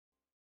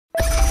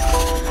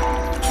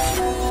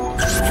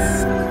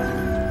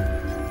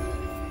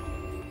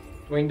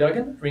Duane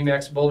Duggan,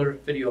 RE/MAX Boulder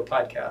video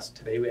podcast.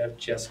 Today we have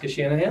Jessica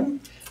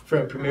Shanahan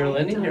from Premier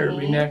Lending here at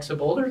RE/MAX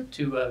Boulder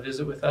to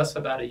visit with us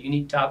about a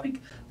unique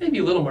topic, maybe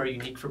a little more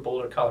unique for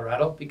Boulder,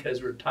 Colorado,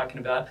 because we're talking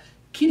about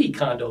kiddie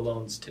condo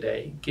loans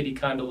today. Kiddie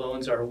condo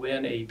loans are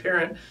when a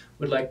parent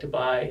would like to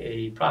buy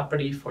a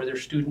property for their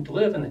student to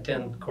live and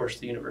attend, of course,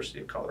 the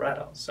University of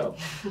Colorado. So,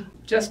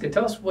 Jessica,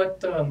 tell us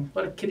what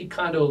a kiddie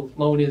condo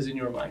loan is in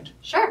your mind.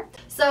 Sure.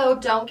 So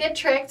don't get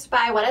tricked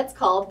by what it's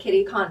called,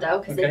 kiddie condo,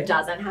 because it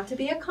doesn't have to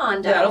be a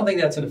condo. Yeah, I don't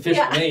think that's an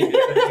official name.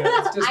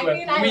 It's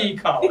just we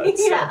call it.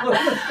 So.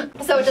 Yeah.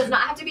 So it does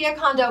not have to be a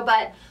condo,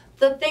 but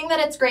the thing that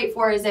it's great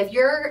for is if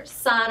your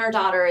son or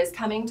daughter is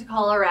coming to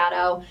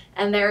Colorado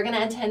and they're going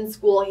to attend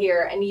school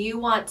here and you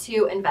want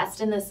to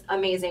invest in this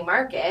amazing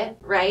market,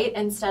 right,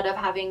 instead of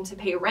having to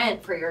pay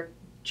rent for your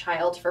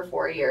child for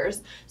 4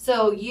 years.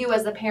 So you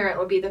as a parent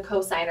would be the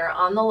co-signer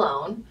on the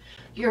loan.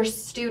 Your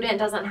student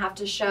doesn't have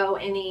to show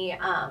any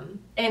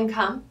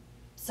income,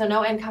 so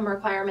no income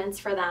requirements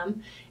for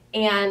them.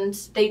 And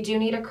they do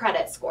need a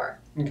credit score.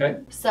 Okay.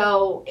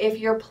 So if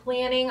you're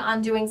planning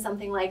on doing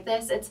something like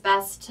this, it's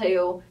best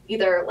to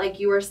either, like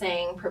you were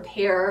saying,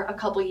 prepare a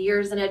couple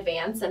years in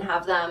advance and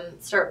have them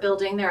start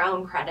building their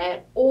own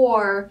credit,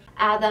 or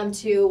add them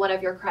to one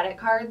of your credit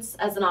cards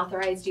as an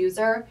authorized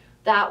user.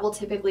 That will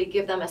typically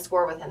give them a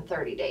score within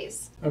 30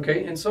 days.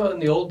 Okay, and so in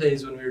the old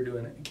days when we were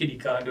doing kiddie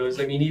condos,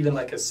 I mean, even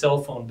like a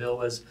cell phone bill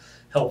was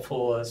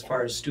helpful as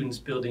far as students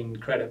building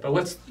credit. But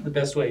what's the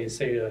best way? You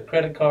say a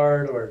credit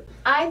card or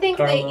I think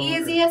the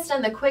easiest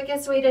and the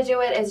quickest way to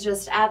do it is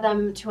just add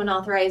them to an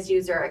authorized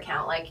user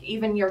account, like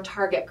even your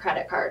Target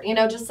credit card. You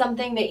know, just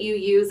something that you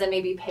use and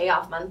maybe pay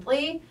off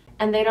monthly,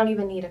 and they don't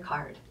even need a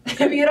card.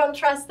 If you don't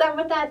trust them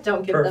with that,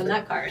 don't give them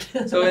that card.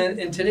 So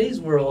in today's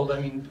world, I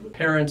mean,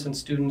 parents and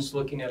students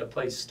looking at a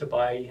place to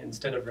buy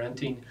instead of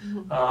renting,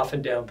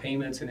 often down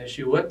payment's an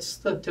issue. What's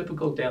the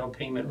typical down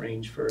payment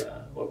range for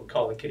what we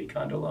call a kiddie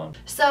condo loan?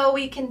 So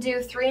we can do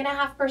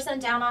 3.5%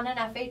 down on an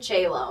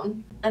FHA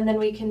loan, and then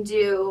we can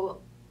do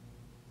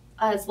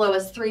as low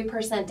as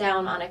 3%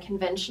 down on a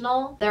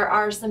conventional. There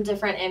are some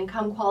different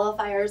income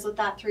qualifiers with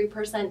that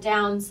 3%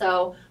 down,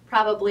 so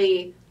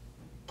probably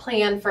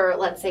plan for,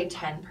 let's say,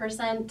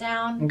 10%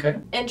 down. Okay.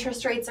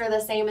 Interest rates are the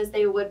same as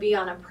they would be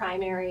on a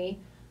primary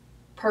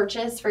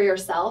purchase for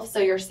yourself, so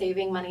you're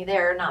saving money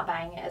there, not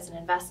buying it as an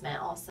investment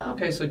also.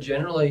 Okay, so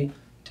generally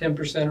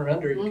 10% or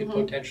under you could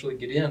potentially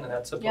get in, and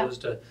that's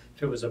opposed to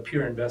if it was a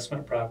pure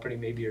investment property,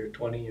 maybe you're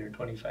 20 or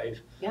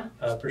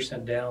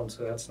 25% down,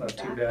 so that's not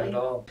too bad at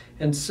all.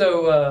 And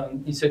so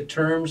you said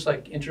terms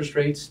like interest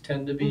rates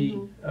tend to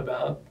be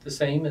about the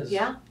same as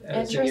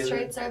interest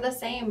rates are the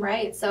same,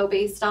 right? So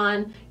based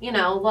on, you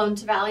know, loan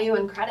to value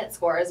and credit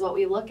score is what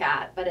we look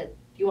at, but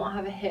you won't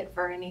have a hit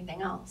for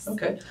anything else.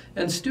 Okay,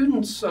 and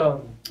students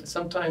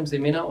sometimes they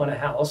may not want a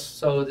house,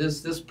 so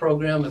is this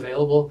program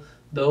available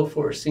though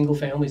for single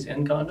families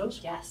and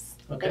condos? Yes,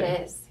 okay.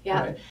 It is.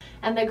 Yeah. Right.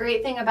 And the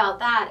great thing about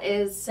that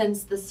is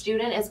since the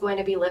student is going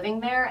to be living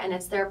there and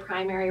it's their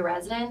primary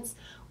residence,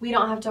 we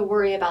don't have to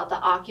worry about the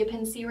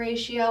occupancy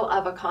ratio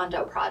of a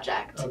condo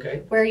project.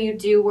 Okay. Where you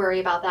do worry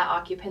about that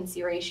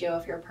occupancy ratio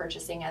if you're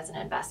purchasing as an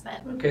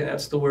investment. Okay,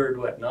 that's the word,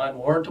 what,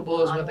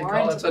 non-warrantable is what they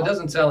call it? So it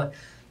doesn't sound like,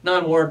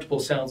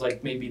 non-warrantable sounds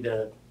like maybe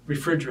the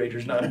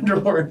refrigerator's not under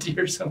warranty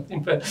or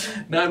something, but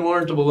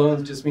non-warrantable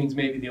loans just means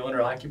maybe the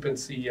owner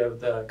occupancy of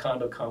the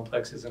condo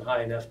complex isn't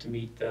high enough to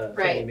meet the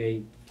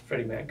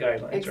Freddie Mac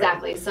guidelines.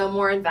 Exactly. Right? So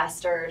more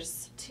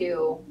investors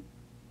to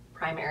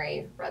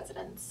primary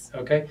residents.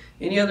 Okay.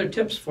 Any other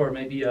tips for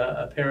maybe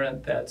a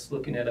parent that's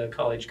looking at a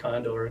college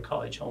condo or a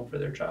college home for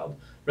their child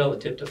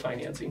relative to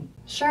financing?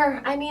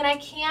 Sure. I mean, I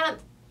can't,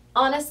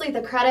 honestly,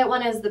 the credit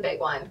one is the big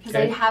one because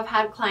I have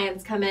had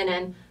clients come in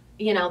and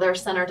you know, their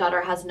son or daughter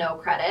has no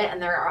credit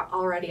and they're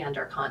already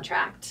under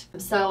contract.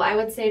 So I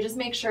would say just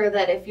make sure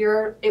that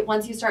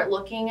once you start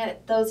looking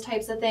at those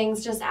types of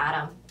things, just add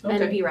them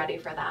and be ready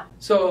for that.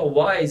 So a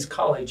wise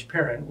college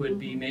parent would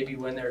be maybe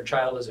when their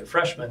child is a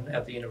freshman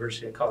at the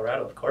University of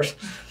Colorado, of course,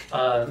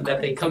 that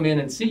they come in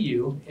and see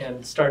you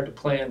and start to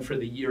plan for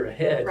the year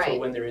ahead for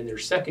when they're in their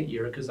second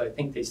year, because I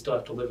think they still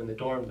have to live in the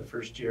dorm the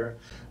first year.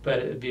 But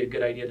it would be a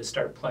good idea to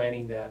start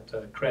planning that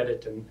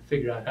credit and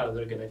figure out how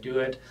they're going to do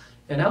it.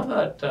 And how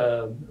about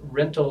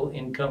rental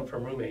income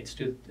from roommates?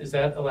 Is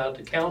that allowed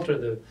to count, or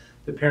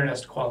the parent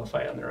has to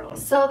qualify on their own?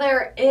 So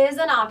there is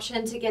an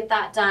option to get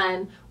that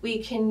done.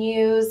 We can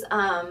use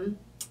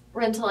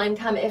rental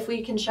income if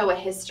we can show a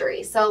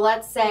history. So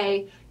let's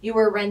say you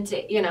were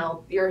renting, you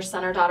know, your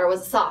son or daughter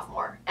was a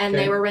sophomore and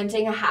they were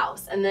renting a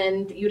house, and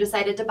then you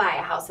decided to buy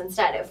a house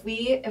instead.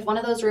 If one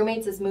of those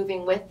roommates is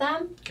moving with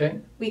them,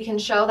 we can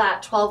show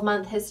that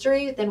 12-month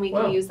history, then we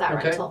can use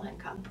that rental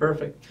income.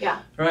 Perfect.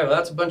 Yeah. All right, well,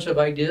 that's a bunch of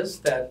ideas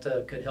that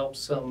could help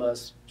some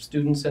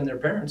students and their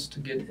parents to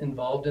get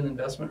involved in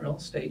investment real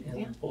estate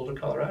in Boulder,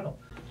 Colorado.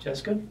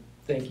 Jessica,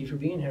 thank you for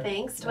being here.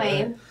 Thanks,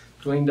 Duane.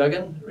 Duane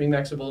Duggan,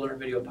 RE/MAX Boulder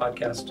video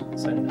podcast,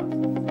 signing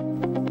off.